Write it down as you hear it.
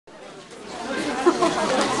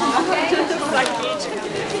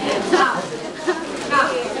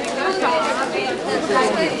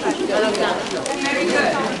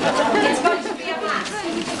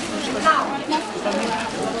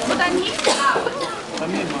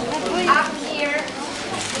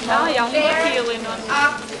There,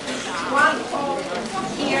 up, one hold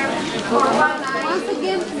here for one eye,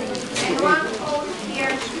 and one hold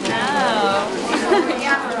here.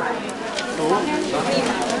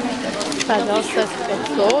 Pardon, se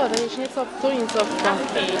kupton, është një coptu, një copton.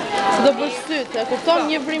 Se do bësh sytë, kupton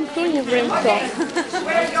një vrim këtu, një vrim këtu.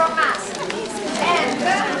 Wear your mask. And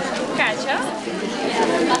Kaça?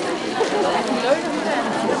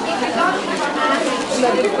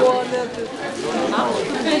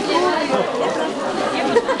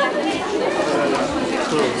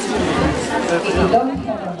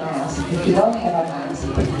 if you don't have a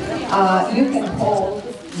mask, you can hold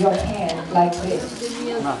your hand like this.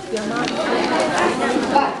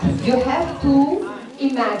 But you have to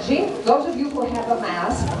imagine, those of you who have a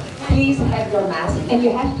mask, please have your mask, and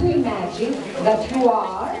you have to imagine that you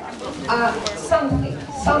are something,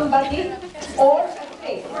 somebody, or a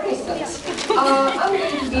thing. For instance, I'm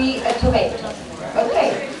going to be a tomato.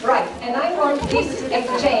 Okay, right, and I want this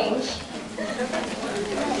exchange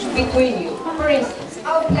between you. For instance,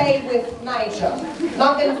 I'll play with Nigel,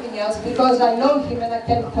 not anything else, because I know him and I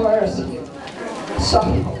can coerce him. So,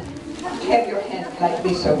 have your hand like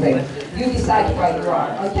this over. You decide where you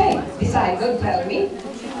are, okay? Decide, don't tell me.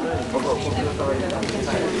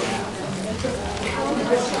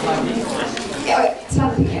 Yeah,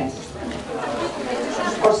 something else.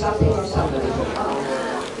 Or something or something.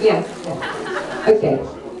 Yeah. Okay.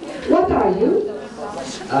 What are you?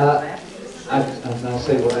 I'll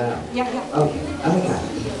say what I am. Yeah. Okay, I'm a cat.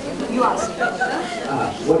 You ask.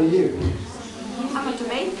 What are you? I'm a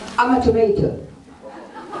tomato. I'm a tomato.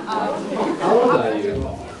 How old are you?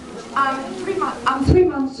 I'm 3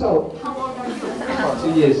 months old. How old are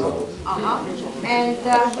you? 2 years old. And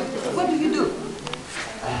what do you do?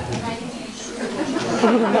 I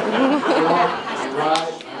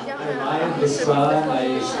mine the sun,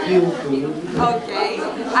 I steal food. Okay.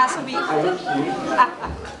 Ask me. I look cute.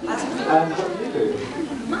 And what do you do?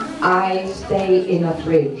 I stay in a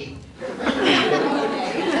fridge.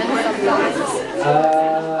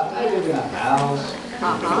 I live in a house.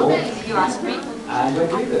 You ask me? And where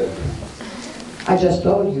do you live? I just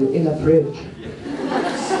told you, in a fridge.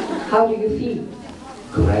 How do you feel?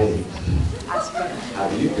 Great. Ask me. How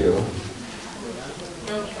do you feel?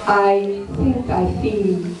 I think I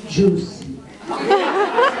feel juicy.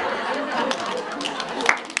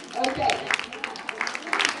 Okay.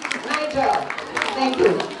 Nigel, thank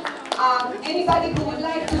you. Anybody who would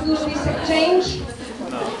like to do this exchange?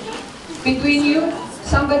 Between you?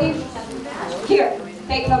 Somebody? Here,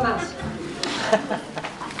 take the mask.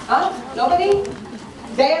 Huh? Nobody?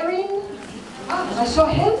 Daring? I saw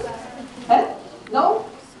him. Huh? No?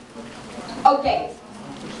 Okay.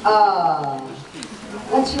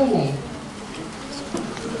 What's your name?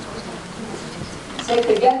 Say it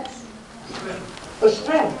again.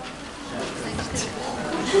 Ustrem.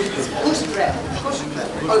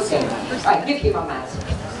 Okay. Right, give him a mask.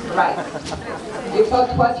 Right. You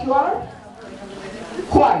thought what you are?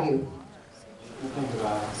 Who are you? You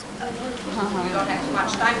don't have too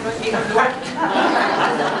much time, don't you?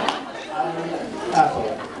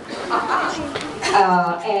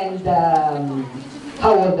 And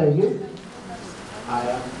how old are you? I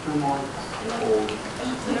am 2 months old.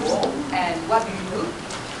 And what do you do?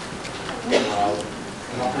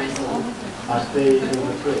 I stay in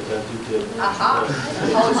the fridge as you did. How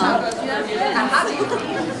do you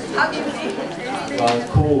feel? How do you feel?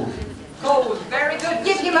 Cold. Cold. Very good.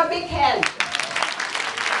 Give him a big hand.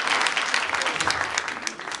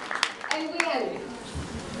 And we end.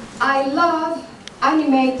 I love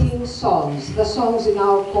animating songs, the songs in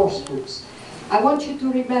our course books. I want you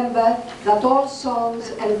to remember that all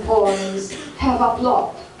songs and poems have a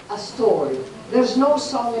plot, a story. There's no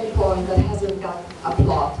song and poem that hasn't got a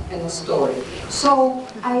plot and a story. So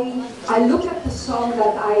I look at the song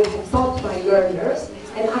that I have taught my learners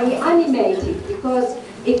and I animate it because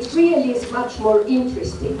it really is much more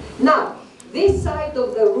interesting. Now, this side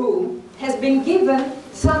of the room has been given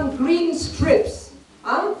some green strips.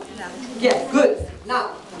 Huh? Yeah, good.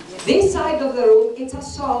 Now, this side of the room, it's a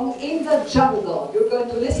song in the jungle. You're going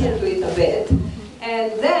to listen to it a bit,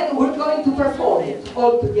 and then we're going to perform it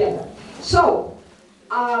all together. So,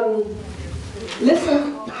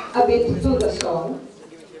 listen a bit to the song.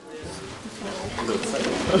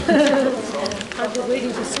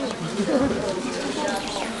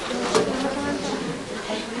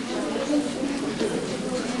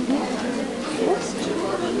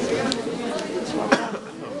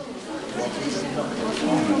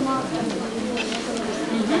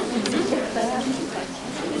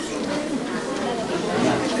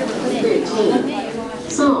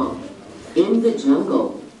 Song, In the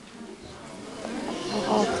Jungle.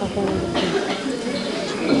 Elta.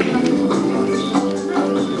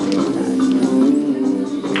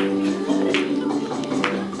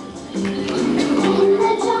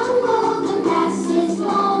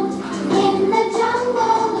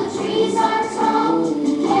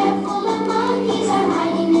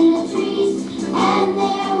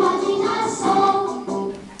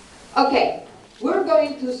 Okay, we're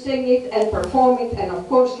going to sing it and perform it, and of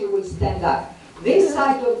course you will stand up. This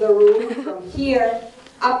side of the room, from here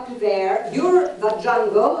up to there, you're the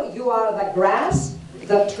jungle, you are the grass,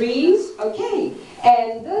 the trees, okay?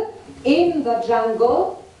 And in the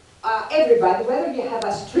jungle, everybody, whether you have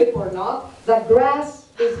a strip or not, the grass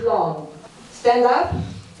is long. Stand up,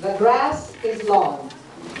 the grass is long.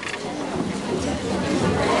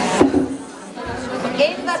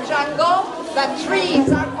 In the jungle, the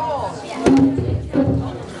trees are tall.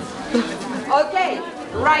 Okay,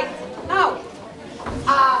 right. Now,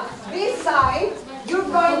 this side, you're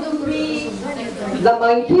going to be the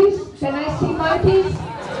monkeys. Can I see monkeys?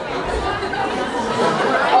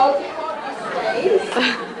 Okay,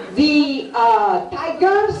 the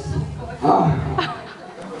tigers.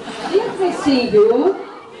 Let me see you.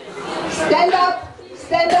 Stand up,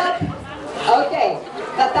 stand up. Okay,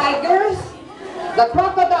 the tigers, the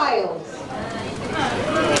crocodiles,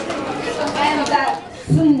 and the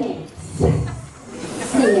snakes.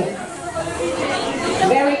 Snakes.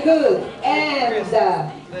 Very good. And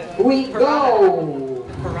we go.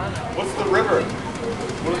 What's the river?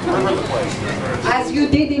 What's the river the place? As you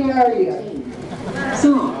did it earlier.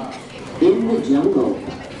 Song in the jungle.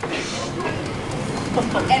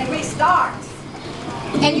 And we start.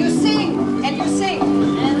 And you sing. And you sing.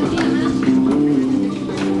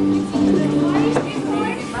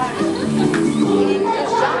 In the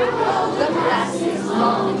jungle, the grass is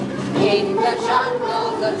long. In the jungle,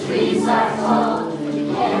 the trees are tall.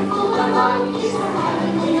 Careful, the monkeys are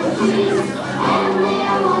hiding in the trees, and they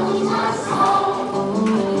are watching us all.